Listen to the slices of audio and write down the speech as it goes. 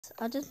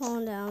I just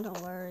falling down,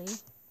 don't worry.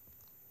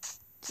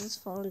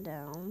 Just falling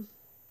down.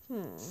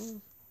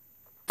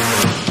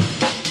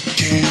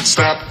 Can't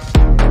stop.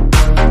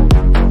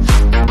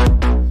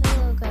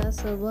 Hello guys,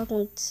 so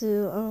welcome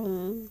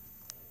to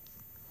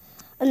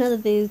another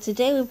video.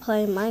 Today we're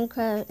playing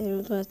Minecraft and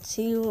we're going to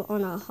continue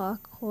on our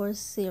hardcore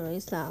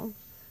series now.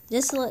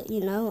 Just to let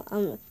you know,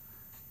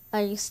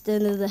 I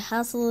extended the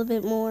house a little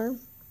bit more.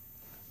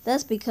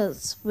 That's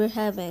because we're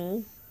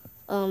having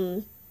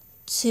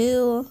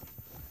two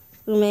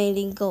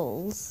remaining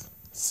goals.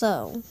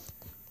 So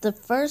the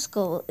first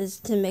goal is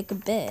to make a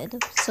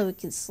bed so we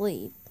can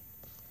sleep.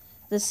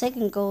 The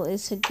second goal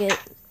is to get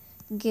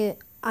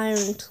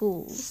iron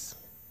tools.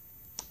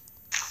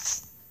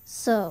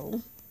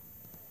 So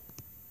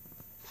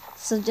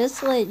just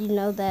to let you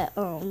know that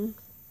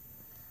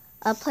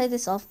I played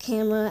this off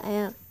camera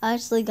and I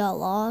actually got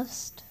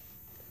lost,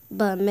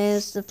 but I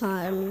managed to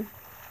find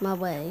my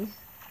way.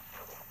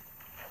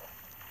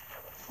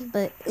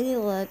 But any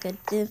luck, I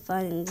didn't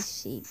find any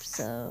sheep,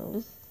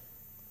 so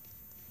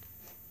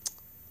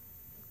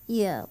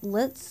yeah,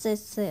 let's set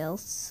sail.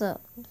 So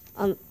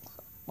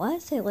why I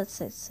say let's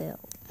set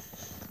sail?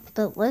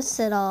 But let's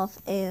set off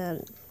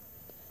and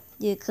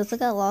yeah, cause I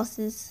got lost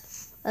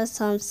this last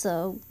time,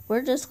 so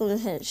we're just gonna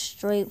head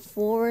straight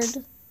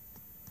forward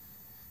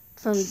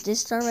from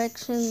this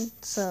direction.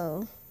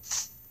 So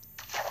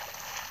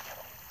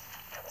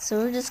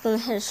we're just gonna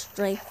head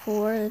straight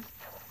forward.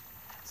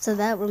 So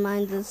that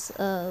reminds us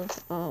of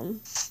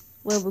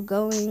where we're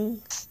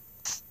going.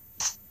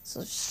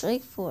 So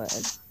straight forward.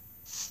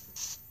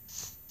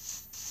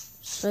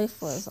 Straight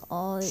forward is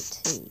all it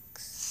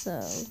takes.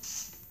 So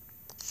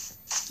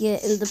yeah,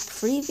 in the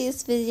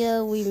previous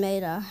video we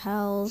made our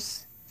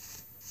house,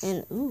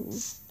 and ooh,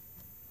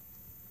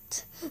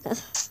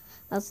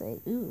 I'll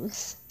say ooh,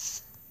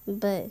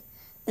 but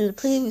in the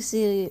previous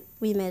video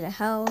we made a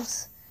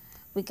house.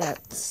 We got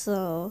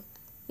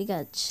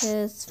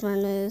chest,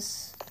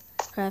 furnace,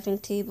 crafting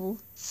table,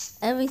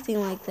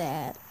 everything like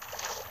that.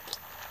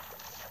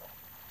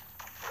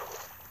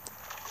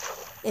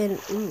 And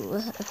ooh,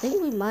 I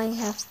think we might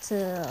have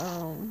to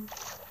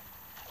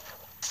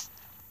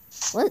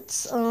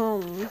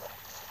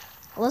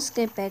let's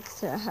get back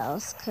to the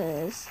house,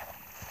 cause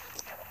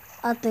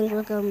I think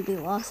we're gonna be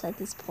lost at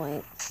this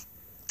point.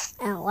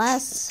 And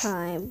last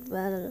time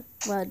when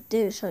I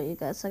did show you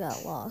guys, I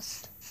got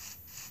lost.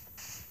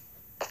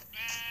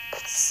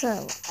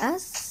 So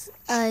as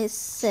I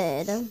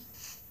said,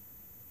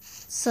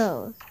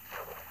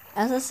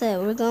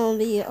 we're gonna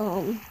be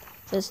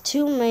there's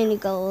two main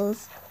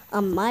goals. I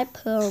might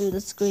put on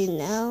the screen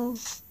now,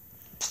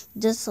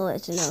 just to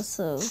let you know.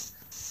 So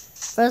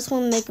first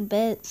one, make a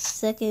bed.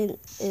 Second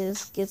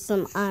is get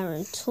some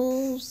iron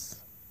tools.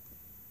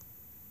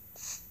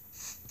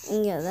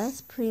 And yeah,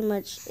 that's pretty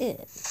much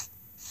it.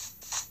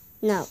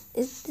 Now,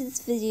 if this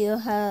video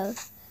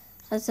has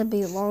to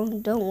be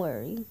long, don't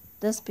worry.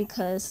 That's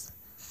because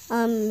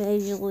I'm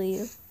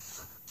majorly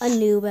a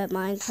noob at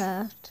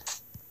Minecraft.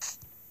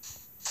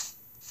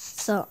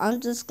 So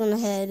I'm just gonna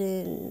head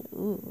and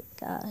ooh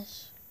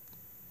gosh.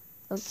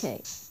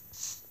 Okay.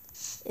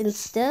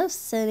 Instead of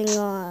setting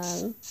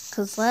on,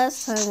 cause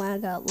last time when I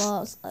got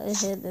lost, I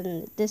headed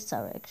in this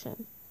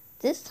direction.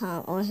 This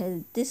time I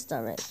headed this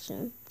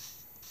direction.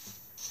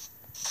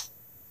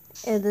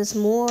 And there's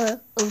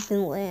more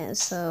open land,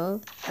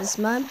 so this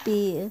might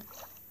be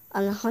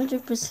an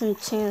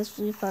 100% chance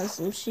we find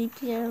some sheep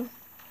here.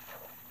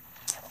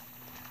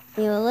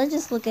 You know, let's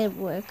just look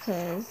everywhere,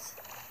 cause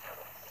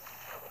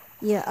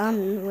yeah,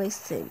 I'm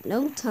wasting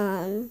no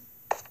time.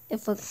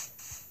 If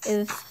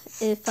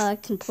I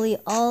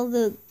complete all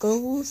the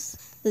goals,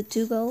 the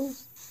two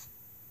goals,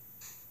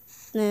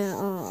 then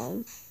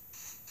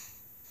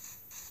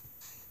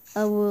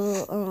I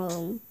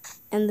will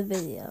end the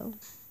video.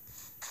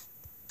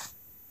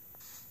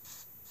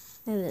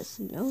 And there's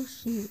no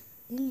sheep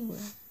anywhere.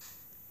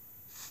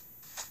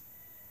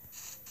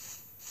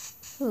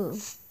 Ooh.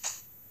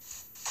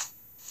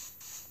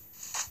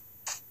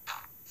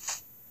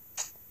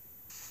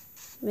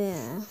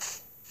 Man.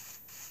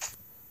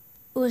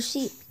 Ooh, a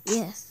sheep.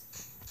 Yes.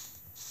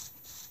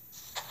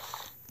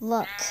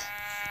 Luck.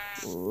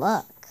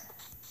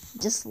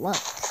 Just luck.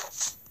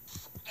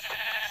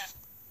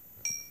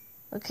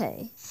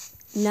 Okay.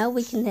 Now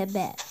we can head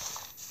back.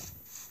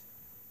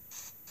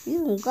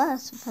 Using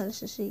glass to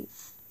punish the sheep.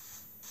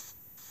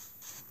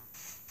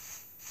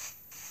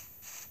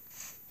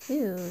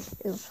 Dude,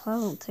 it'll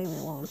probably take me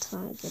a long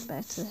time to get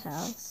back to the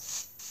house.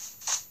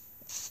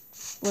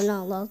 Well,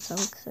 not a long time,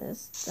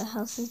 because the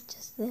house is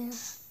just there.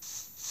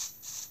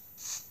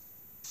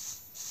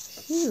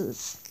 Phew,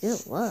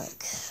 good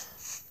luck.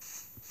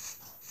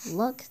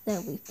 Luck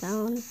that we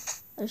found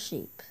a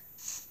sheep.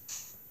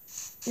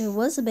 It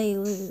was a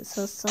baby,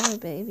 so sorry,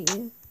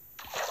 baby.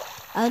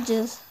 I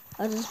just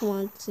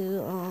want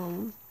to,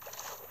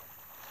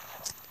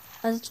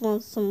 I just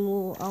want some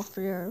wool off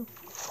my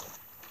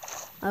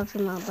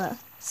butt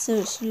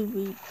since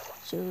you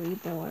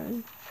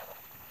reborn.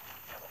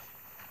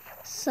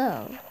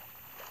 So,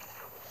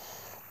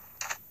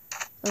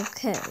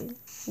 okay.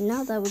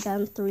 Now that we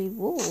got 3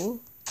 wool,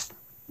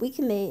 we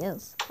can make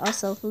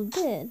ourselves a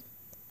bed,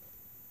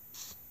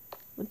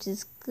 which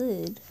is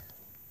good.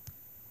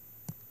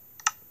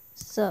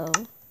 So,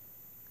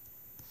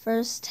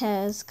 first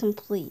task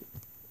complete.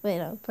 Wait,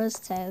 no,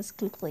 first task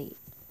complete.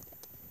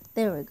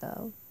 There we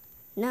go.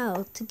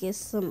 Now to get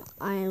some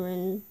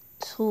iron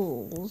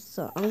tools.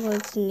 So I'm going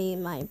to need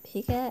my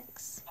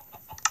pickaxe.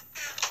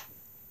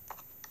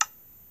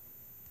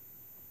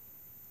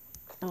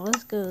 And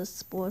let's go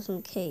explore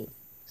some caves.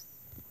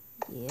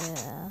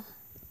 Yeah.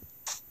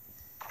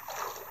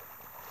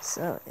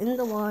 So in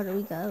the water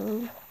we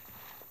go.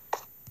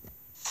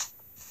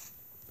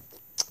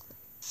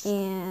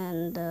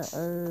 And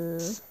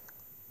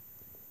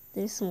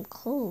there's some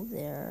coal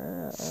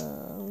there.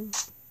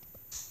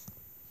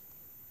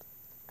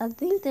 I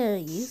think they're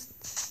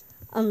used.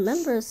 I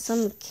remember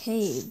some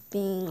cave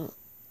being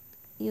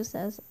used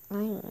as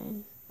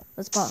iron.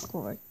 A spot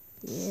cord.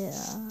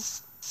 Yeah.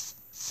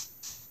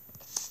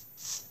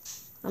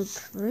 I'm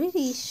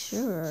pretty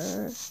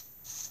sure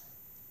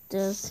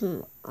there's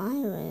some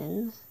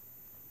iron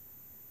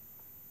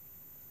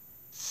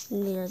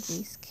near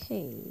these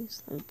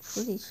caves. I'm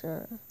pretty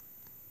sure.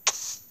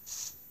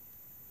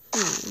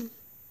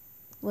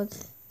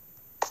 What's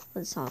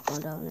not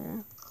going down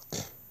there?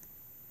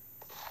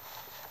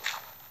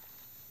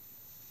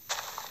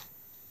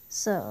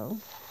 So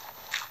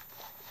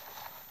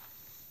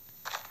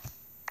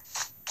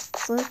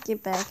let's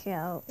get back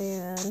out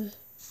and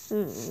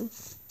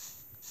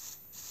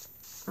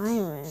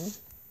iron.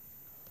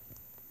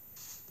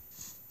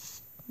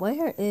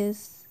 Where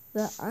is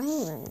the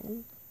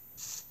iron?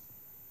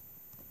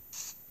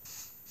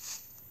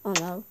 Oh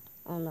no,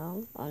 oh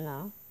no, oh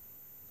no.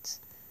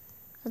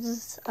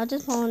 I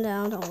just falling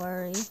down, don't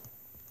worry.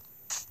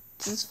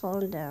 Just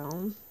falling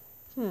down.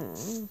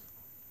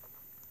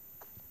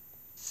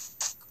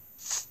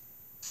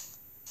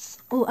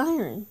 Oh,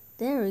 iron.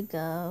 There we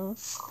go.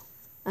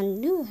 I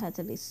knew it had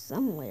to be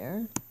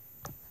somewhere.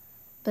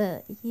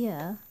 But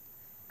yeah.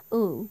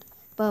 Oh,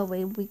 by the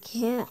way, we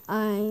can't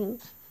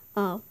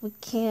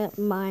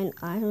mine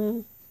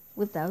iron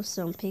without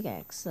stone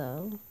pickaxe,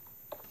 so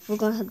we're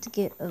gonna have to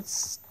get a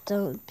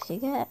stone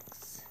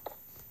pickaxe.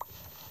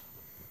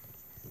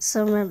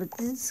 So remember,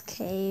 this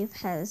cave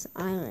has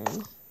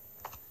iron.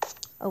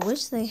 I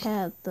wish they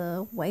had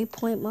the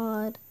waypoint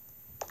mod.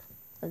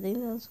 I think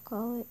that's what you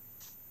call it.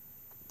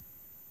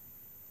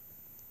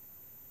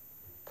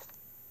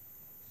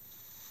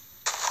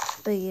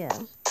 But yeah,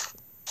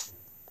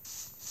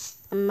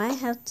 I might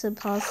have to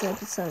pause the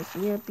episode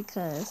here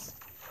because,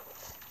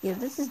 yeah,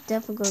 this is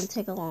definitely going to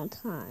take a long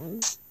time.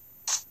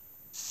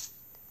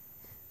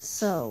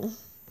 So,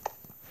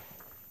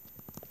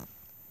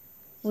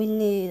 we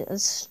need a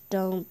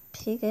stone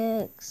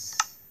pickaxe.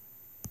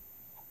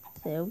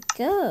 There we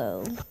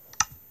go.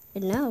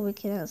 And now we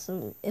can have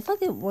some. If I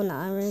get 1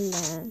 iron,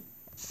 then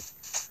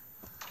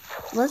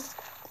let's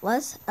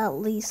at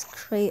least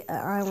create an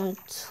iron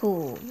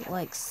tool,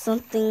 like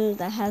something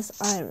that has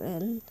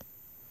iron.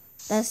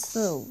 That's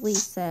the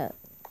least that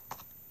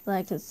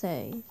I can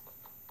say.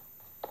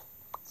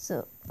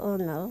 So, oh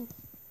no,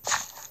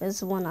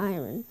 there's 1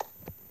 iron.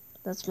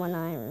 That's 1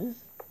 iron.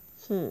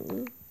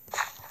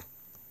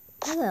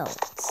 What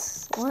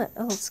else? What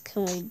else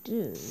can we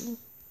do?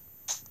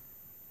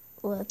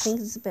 Well, I think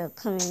it's about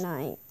coming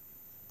night.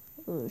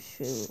 Oh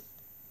shoot.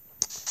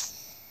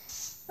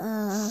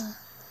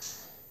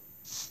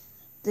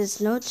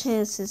 There's no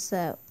chances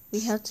that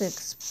we have to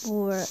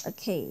explore a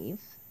cave.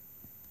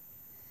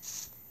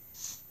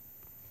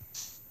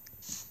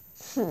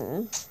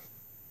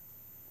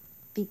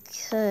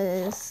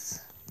 Because,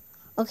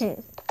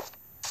 okay,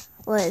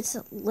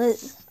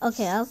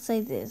 okay, I'll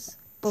say this.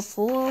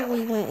 Before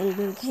we went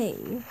into the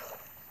cave,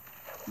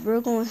 we're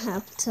gonna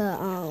have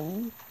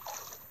to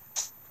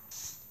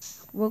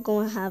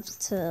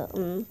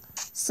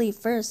sleep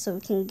first so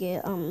we can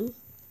get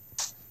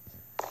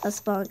a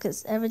spawn,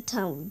 because every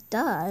time we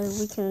die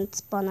we can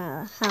spawn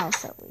out a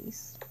house at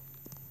least.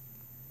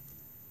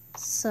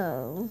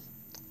 So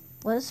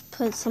let's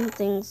put some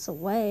things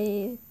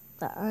away.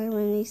 The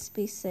iron needs to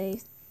be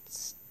safe.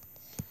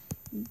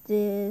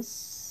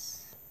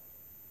 This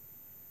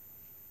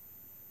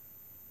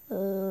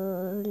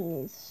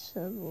needs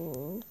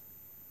shovel.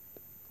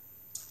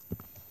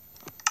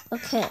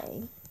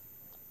 Okay.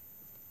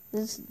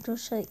 This door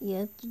shut,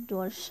 yeah, the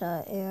door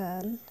shut,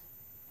 and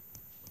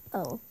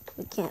oh,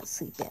 we can't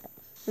sleep yet.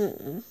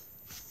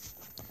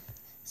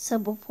 So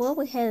before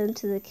we head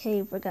into the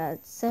cave, we gotta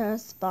set our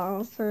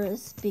spawn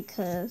first,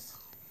 because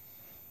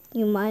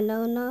you might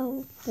not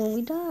know when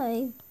we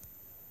die.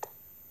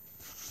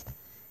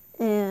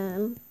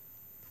 And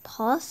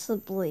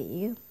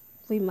possibly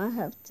we might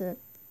have to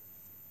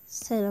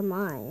set a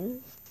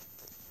mine.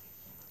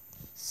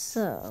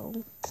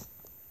 So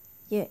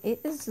yeah, it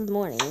is the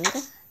morning.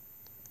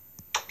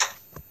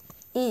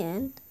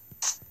 And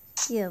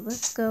yeah,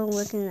 let's go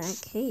look in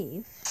that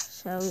cave,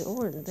 shall we?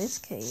 Or in this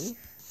cave.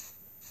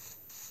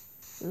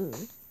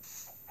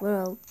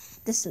 Well,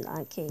 this is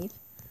not a cave.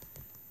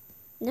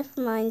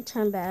 Never mind,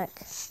 turn back.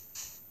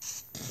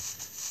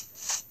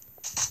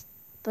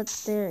 But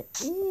there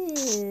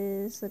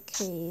is a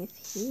cave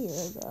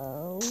here,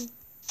 though.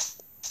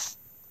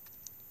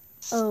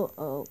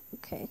 Oh,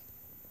 okay.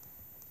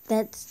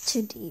 That's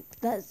too deep.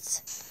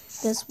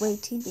 That's way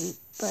too deep.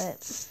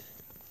 But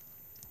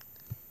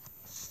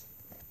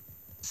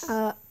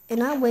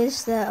and I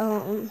wish that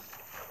oh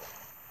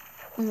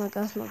my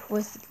gosh, my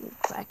voice is getting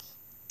cracky.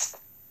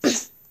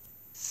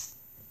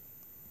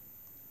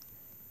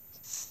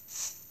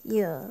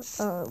 Yeah.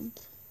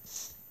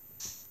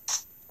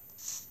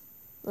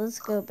 Let's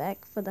go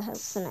back for the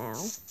house for now.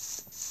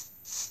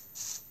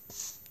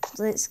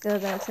 Let's go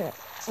back to, and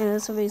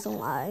there's a reason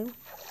why.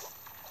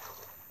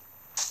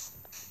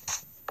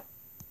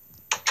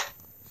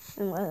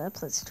 And why I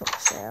put the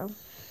torch down.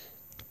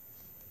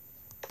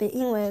 But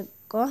anyway,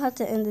 gonna have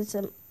to end this.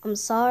 I'm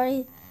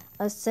sorry.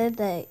 I said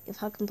that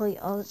if I complete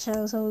all the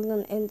challenges, I was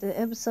gonna end the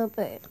episode,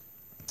 but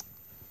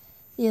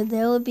yeah,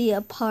 there will be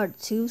a part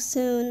 2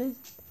 soon.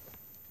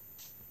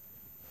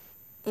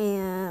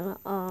 And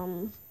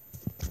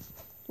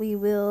we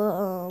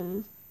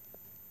will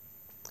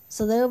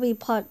so there will be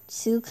part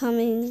 2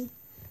 coming.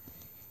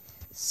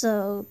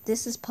 So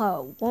this is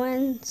part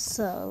 1.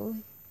 So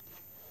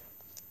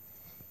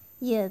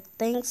yeah,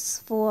 thanks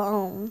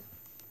for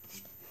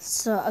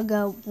so I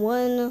got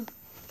one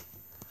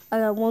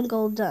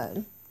goal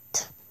done.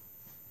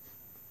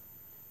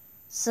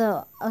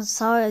 So I'm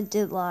sorry I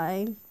did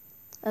lie.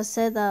 I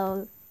said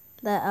that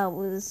I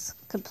was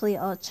complete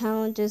all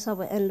challenges. I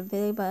would end the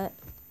video, but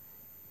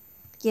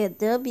yeah,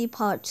 there'll be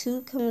part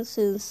 2 coming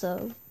soon.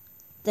 So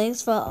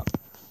thanks for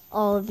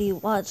all of you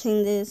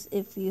watching this.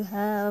 If you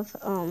have,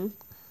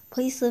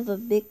 please leave a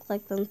big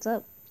thumbs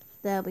up.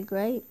 That'd be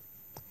great.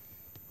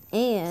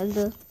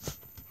 And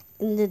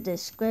in the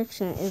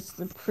description is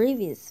the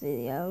previous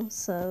video.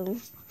 So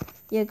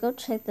yeah, go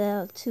check that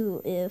out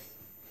too if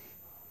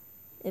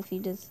you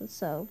just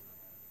so.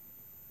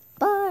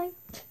 Bye.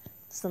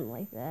 Something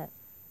like that.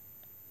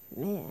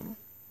 Man.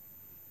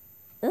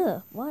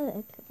 Ugh, why did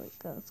it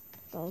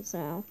go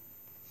down?